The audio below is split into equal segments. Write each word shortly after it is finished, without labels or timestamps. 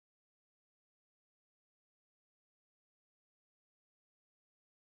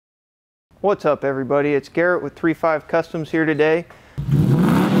What's up, everybody? It's Garrett with 3.5 Customs here today.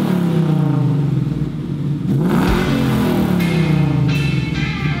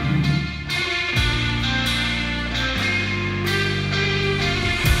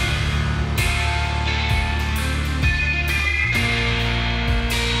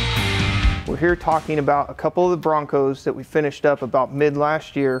 We're here talking about a couple of the Broncos that we finished up about mid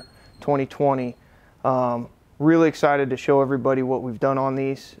last year, 2020. Really excited to show everybody what we've done on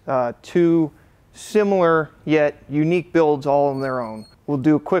these. Two similar yet unique builds all on their own. We'll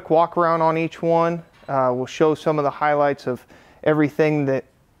do a quick walk around on each one. We'll show some of the highlights of everything that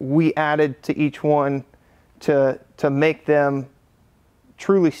we added to each one to make them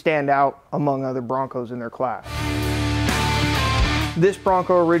truly stand out among other Broncos in their class. This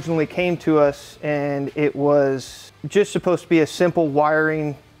Bronco originally came to us and it was just supposed to be a simple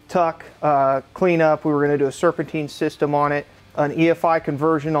wiring tuck, cleanup. We were going to do a serpentine system on it, an EFI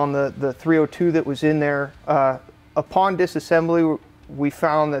conversion on the 302 that was in there. Upon disassembly, we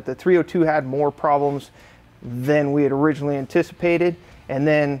found that the 302 had more problems than we had originally anticipated. And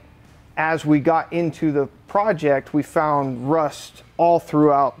then as we got into the project, we found rust all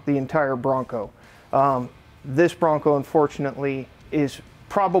throughout the entire Bronco. This Bronco, unfortunately, is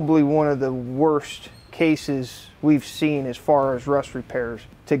probably one of the worst cases we've seen as far as rust repairs.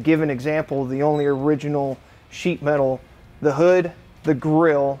 To give an example, the only original sheet metal, the hood, the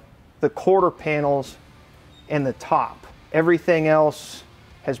grille, the quarter panels, and the top. Everything else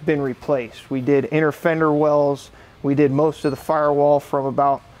has been replaced. We did inner fender wells, we did most of the firewall from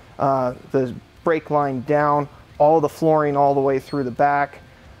about the brake line down, all the flooring all the way through the back.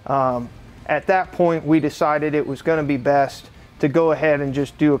 At that point, we decided it was going to be best to go ahead and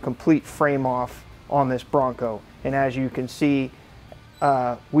just do a complete frame off on this Bronco. And as you can see,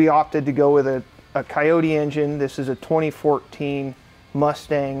 we opted to go with a Coyote engine. This is a 2014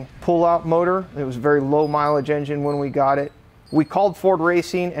 Mustang pull-out motor. It was a very low mileage engine when we got it. We called Ford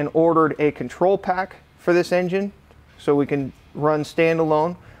Racing and ordered a control pack for this engine so we can run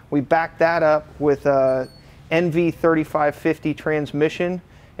standalone. We backed that up with a NV3550 transmission,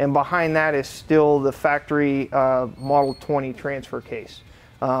 and behind that is still the factory Model 20 transfer case.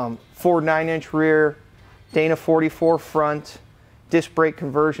 Ford 9-inch rear, Dana 44 front, disc brake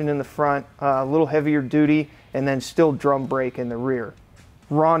conversion in the front, a little heavier duty, and then still drum brake in the rear.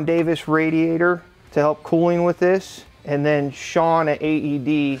 Ron Davis radiator to help cooling with this, and then Sean at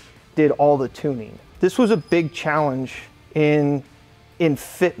AED did all the tuning. This was a big challenge in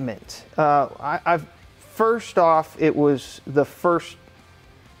fitment. First off,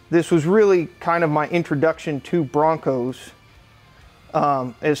 this was really kind of my introduction to Broncos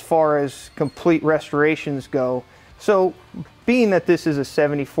as far as complete restorations go. So being that this is a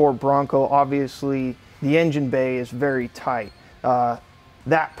 74 Bronco, obviously the engine bay is very tight.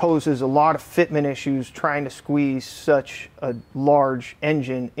 That poses a lot of fitment issues trying to squeeze such a large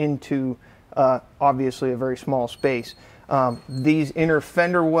engine into obviously a very small space. These inner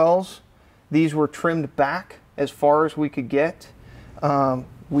fender wells, these were trimmed back as far as we could get.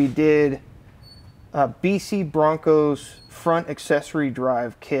 We did BC Bronco's front accessory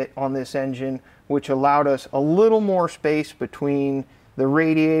drive kit on this engine, which allowed us a little more space between the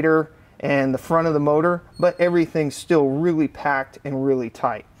radiator and the front of the motor, but everything's still really packed and really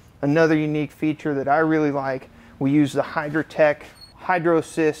tight. Another unique feature that I really like, we use the Hydrotech Hydro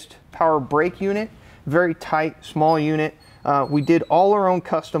Assist power brake unit, very tight, small unit. We did all our own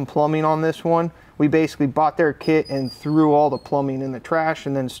custom plumbing on this one. We basically bought their kit and threw all the plumbing in the trash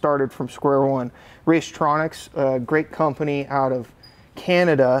and then started from square one. Racetronics, a great company out of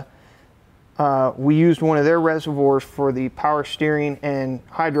Canada, we used one of their reservoirs for the power steering and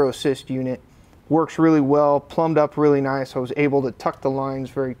hydro assist unit. Works really well, plumbed up really nice. I was able to tuck the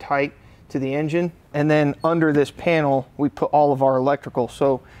lines very tight to the engine. And then under this panel, we put all of our electrical.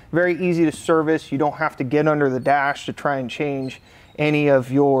 So very easy to service. You don't have to get under the dash to try and change any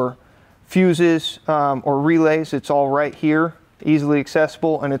of your fuses or relays. It's all right here, easily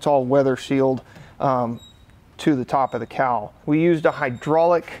accessible, and it's all weather sealed to the top of the cowl. We used a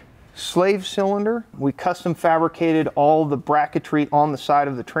hydraulic slave cylinder. We custom fabricated all the bracketry on the side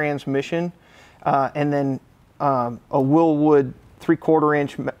of the transmission, and then a Willwood 3/4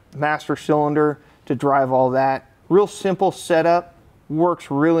 inch master cylinder to drive all that. Real simple setup,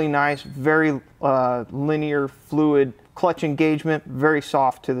 works really nice, very linear, fluid clutch engagement, very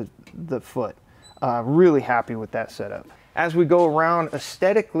soft to the foot. Really happy with that setup. As we go around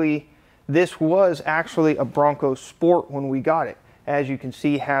aesthetically, this was actually a Bronco Sport when we got it. As you can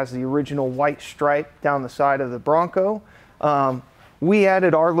see, has the original white stripe down the side of the Bronco. We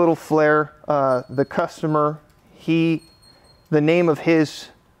added our little flair. The customer, the name of his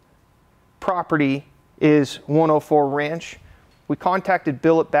property is 104 Ranch. We contacted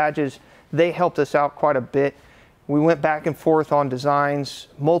Billet Badges. They helped us out quite a bit. We went back and forth on designs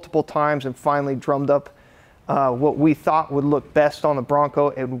multiple times and finally drummed up what we thought would look best on the Bronco.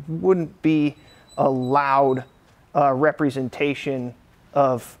 It wouldn't be a loud representation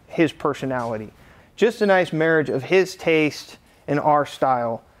of his personality. Just a nice marriage of his taste and our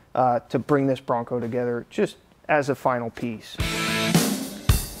style to bring this Bronco together just as a final piece.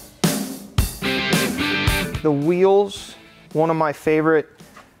 The wheels, one of my favorite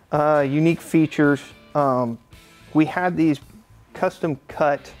unique features. We had these custom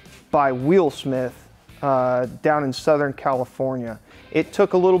cut by Wheelsmith down in Southern California. It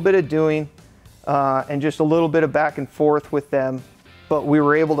took a little bit of doing and just a little bit of back and forth with them, but we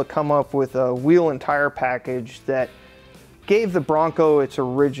were able to come up with a wheel and tire package that gave the Bronco its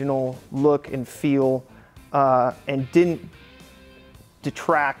original look and feel and didn't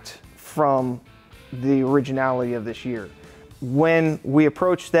detract from the originality of this year. When we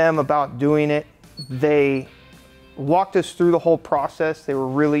approached them about doing it, they walked us through the whole process. They were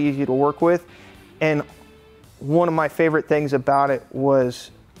really easy to work with. And one of my favorite things about it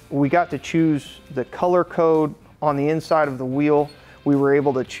was we got to choose the color code on the inside of the wheel. We were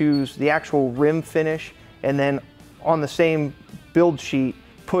able to choose the actual rim finish, and then on the same build sheet,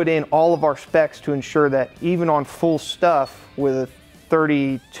 put in all of our specs to ensure that even on full stuff with a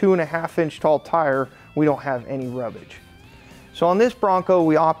 32.5-inch tall tire, we don't have any rubbish. So on this Bronco,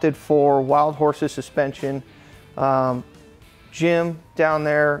 we opted for Wild Horses suspension. Jim down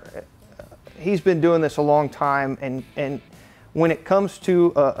there, he's been doing this a long time, and when it comes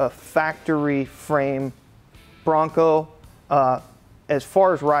to a factory frame Bronco, as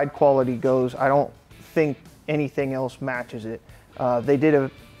far as ride quality goes, I don't think anything else matches it. They did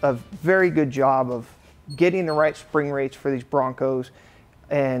a very good job of getting the right spring rates for these Broncos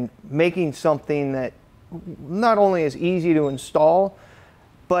and making something that not only is easy to install,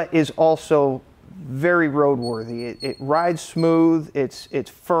 but is also very roadworthy. It rides smooth, it's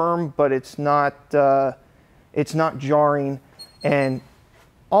firm, but it's not jarring, and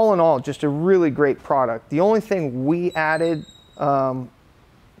all in all, just a really great product. The only thing we added, our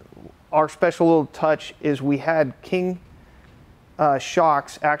special little touch, is we had King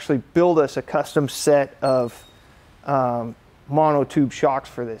Shocks actually build us a custom set of monotube shocks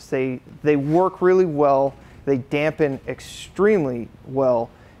for this. They work really well, they dampen extremely well,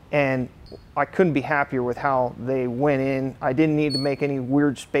 and I couldn't be happier with how they went in. I didn't need to make any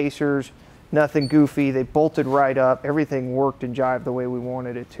weird spacers, nothing goofy. They bolted right up. Everything worked and jived the way we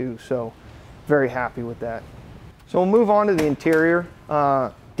wanted it to, so very happy with that. So we'll move on to the interior.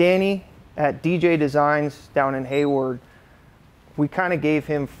 Danny at DJ Designs down in Hayward, we kind of gave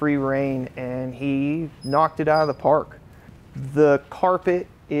him free rein and he knocked it out of the park. The carpet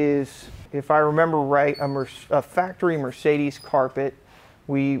is, if I remember right, a factory Mercedes carpet.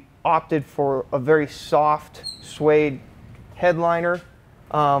 We opted for a very soft suede headliner,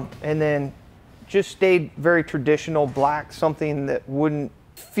 and then just stayed very traditional black, something that wouldn't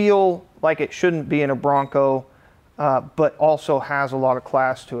feel like it shouldn't be in a Bronco, but also has a lot of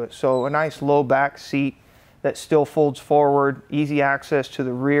class to it. So a nice low back seat that still folds forward, easy access to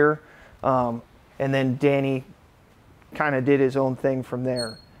the rear, and then Danny kind of did his own thing from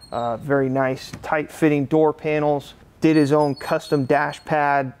there. Very nice tight fitting door panels, did his own custom dash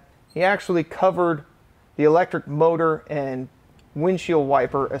pad. He actually covered the electric motor and windshield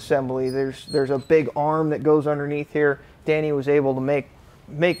wiper assembly. There's a big arm that goes underneath here. Danny was able to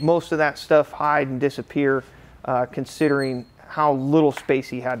make most of that stuff hide and disappear, considering how little space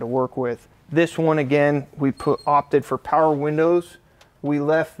he had to work with. This one, again, we opted for power windows. We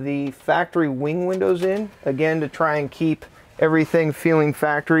left the factory wing windows in, again, to try and keep everything feeling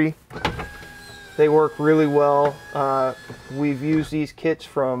factory. They work really well. We've used these kits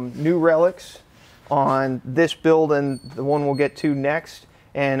from New Relics on this build and the one we'll get to next,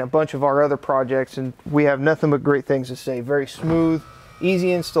 and a bunch of our other projects, and we have nothing but great things to say. Very smooth,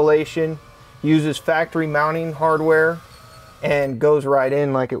 easy installation, uses factory mounting hardware, and goes right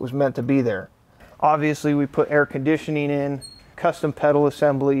in like it was meant to be there. Obviously, we put air conditioning in, custom pedal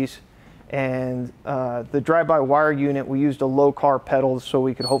assemblies, and the drive-by-wire unit, we used a low-car pedal so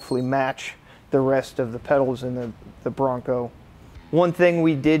we could hopefully match the rest of the pedals in the Bronco. One thing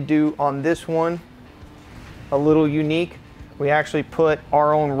we did do on this one, a little unique, we actually put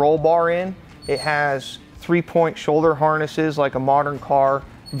our own roll bar in. It has 3-point shoulder harnesses like a modern car.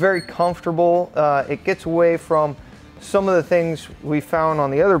 Very comfortable. It gets away from some of the things we found on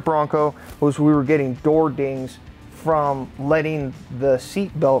the other Bronco was we were getting door dings from letting the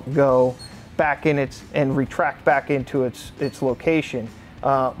seat belt go back in and retract back into its location.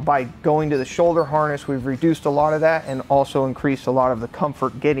 By going to the shoulder harness, we've reduced a lot of that and also increased a lot of the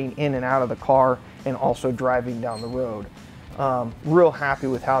comfort getting in and out of the car and also driving down the road. Real happy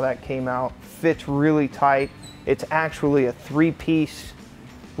with how that came out. Fits really tight. It's actually a 3-piece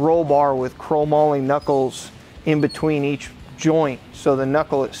roll bar with chromoly knuckles in between each joint. So the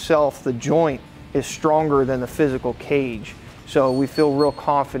knuckle itself, the joint, is stronger than the physical cage. So we feel real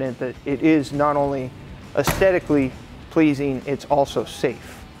confident that it is not only aesthetically pleasing, it's also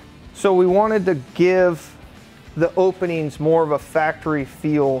safe. So we wanted to give the openings more of a factory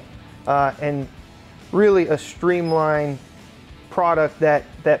feel and really a streamlined product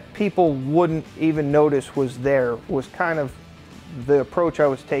that people wouldn't even notice was there, was kind of the approach I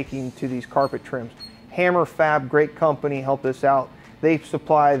was taking to these carpet trims. Hammer Fab, great company, helped us out. They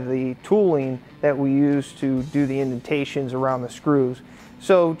supply the tooling that we use to do the indentations around the screws.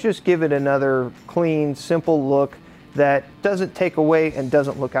 So just give it another clean, simple look that doesn't take away and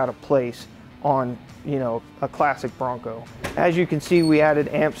doesn't look out of place on, you know, a classic Bronco. As you can see, we added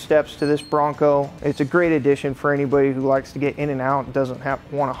amp steps to this Bronco. It's a great addition for anybody who likes to get in and out and doesn't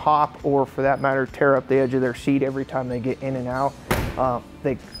want to hop, or for that matter, tear up the edge of their seat every time they get in and out.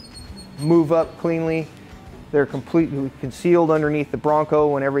 They move up cleanly. They're completely concealed underneath the Bronco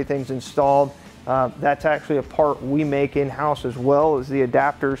when everything's installed. That's actually a part we make in-house, as well as the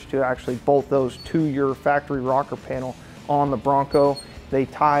adapters to actually bolt those to your factory rocker panel on the Bronco. They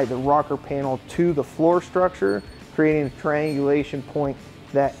tie the rocker panel to the floor structure, creating a triangulation point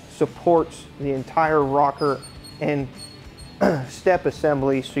that supports the entire rocker and step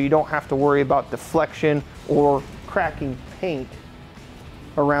assembly, so you don't have to worry about deflection or cracking paint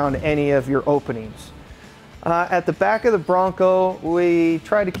around any of your openings. At the back of the Bronco, we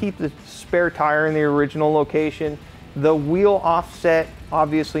try to keep the spare tire in the original location. The wheel offset,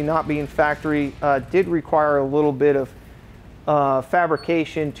 obviously not being factory, did require a little bit of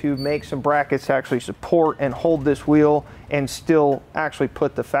fabrication to make some brackets to actually support and hold this wheel and still actually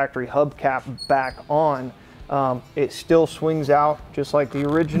put the factory hubcap back on. It still swings out just like the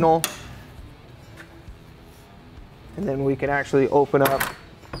original. And then we can actually open up.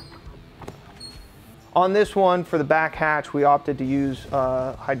 On this one, for the back hatch, we opted to use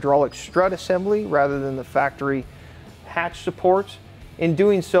hydraulic strut assembly rather than the factory hatch supports. In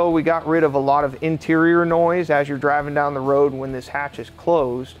doing so, we got rid of a lot of interior noise as you're driving down the road when this hatch is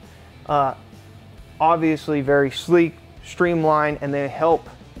closed. Obviously very sleek, streamlined, and they help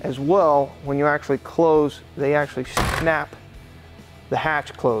as well when you actually close. They actually snap the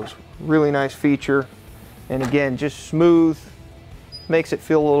hatch closed. Really nice feature. And again, just smooth, makes it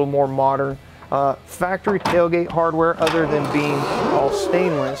feel a little more modern. Factory tailgate hardware other than being all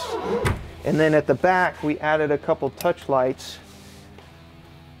stainless. And then at the back, we added a couple touch lights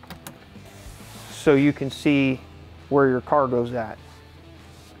so you can see where your cargo's at.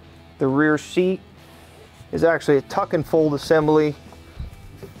 The rear seat is actually a tuck and fold assembly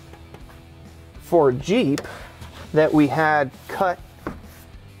for a Jeep that we had cut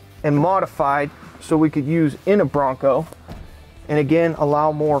and modified so we could use in a Bronco, and again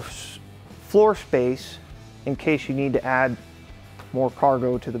allow more floor space in case you need to add more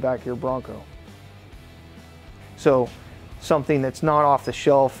cargo to the back of your Bronco. So something that's not off the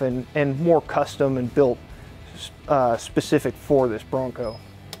shelf and more custom and built specific for this Bronco.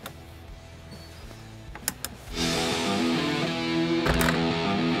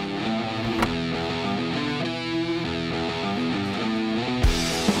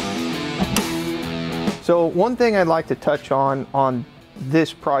 So one thing I'd like to touch on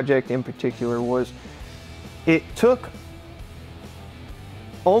this project in particular was it took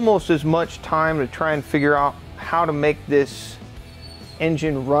almost as much time to try and figure out how to make this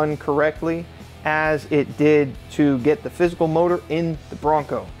engine run correctly as it did to get the physical motor in the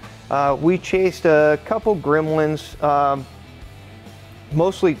Bronco. We chased a couple gremlins,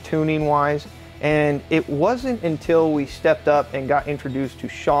 mostly tuning wise, and it wasn't until we stepped up and got introduced to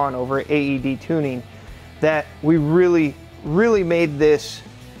Sean over at AED Tuning that we really made this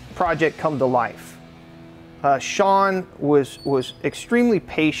project come to life. Sean was extremely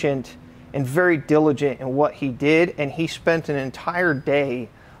patient and very diligent in what he did, and he spent an entire day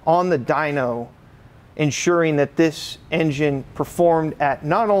on the dyno ensuring that this engine performed at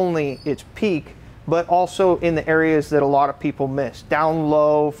not only its peak, but also in the areas that a lot of people miss. Down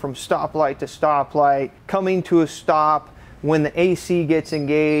low, from stoplight to stoplight, coming to a stop, when the AC gets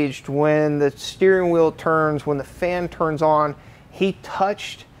engaged, when the steering wheel turns, when the fan turns on. He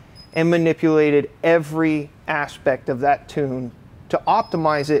touched and manipulated every aspect of that tune to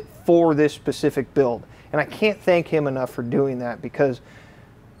optimize it for this specific build. And I can't thank him enough for doing that, because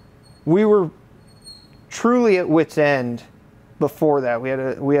we were truly at wit's end before that. We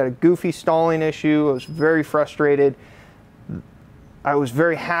had a goofy stalling issue. I was very frustrated. I was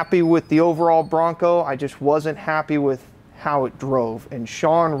very happy with the overall Bronco. I just wasn't happy with how it drove. And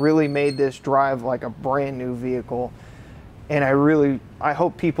Sean really made this drive like a brand new vehicle. And I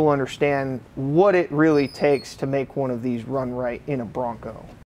hope people understand what it really takes to make one of these run right in a Bronco.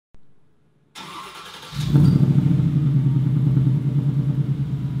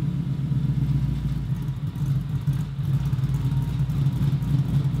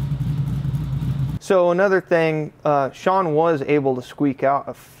 So another thing, Sean was able to squeak out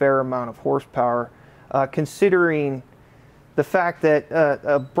a fair amount of horsepower, considering the fact that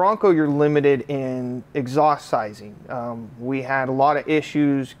a Bronco, you're limited in exhaust sizing. We had a lot of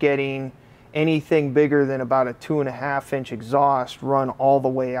issues getting anything bigger than about a 2.5-inch exhaust run all the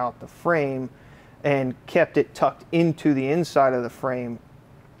way out the frame, and kept it tucked into the inside of the frame.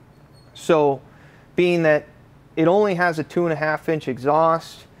 So being that it only has a 2.5-inch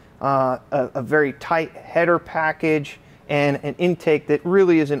exhaust, a very tight header package, and an intake that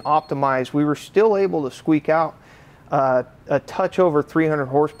really isn't optimized, we were still able to squeak out a touch over 300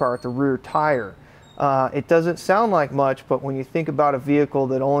 horsepower at the rear tire. It doesn't sound like much, but when you think about a vehicle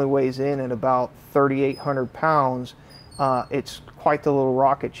that only weighs in at about 3,800 pounds, it's quite the little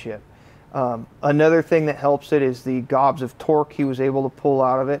rocket ship. Another thing that helps it is the gobs of torque he was able to pull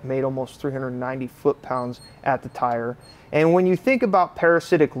out of it, made almost 390 foot-pounds at the tire. And when you think about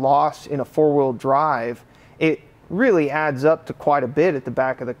parasitic loss in a four-wheel drive, it really adds up to quite a bit at the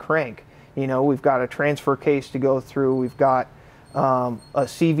back of the crank. You know, we've got a transfer case to go through, we've got a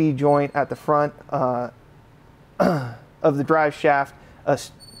CV joint at the front of the drive shaft, a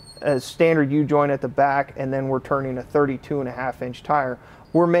standard U-joint at the back, and then we're turning a 32.5-inch tire.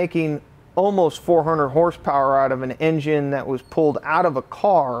 We're making almost 400 horsepower out of an engine that was pulled out of a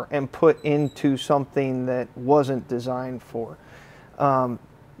car and put into something that wasn't designed for.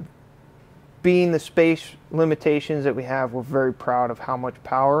 Being the space limitations that we have, we're very proud of how much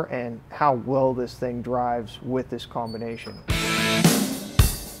power and how well this thing drives with this combination.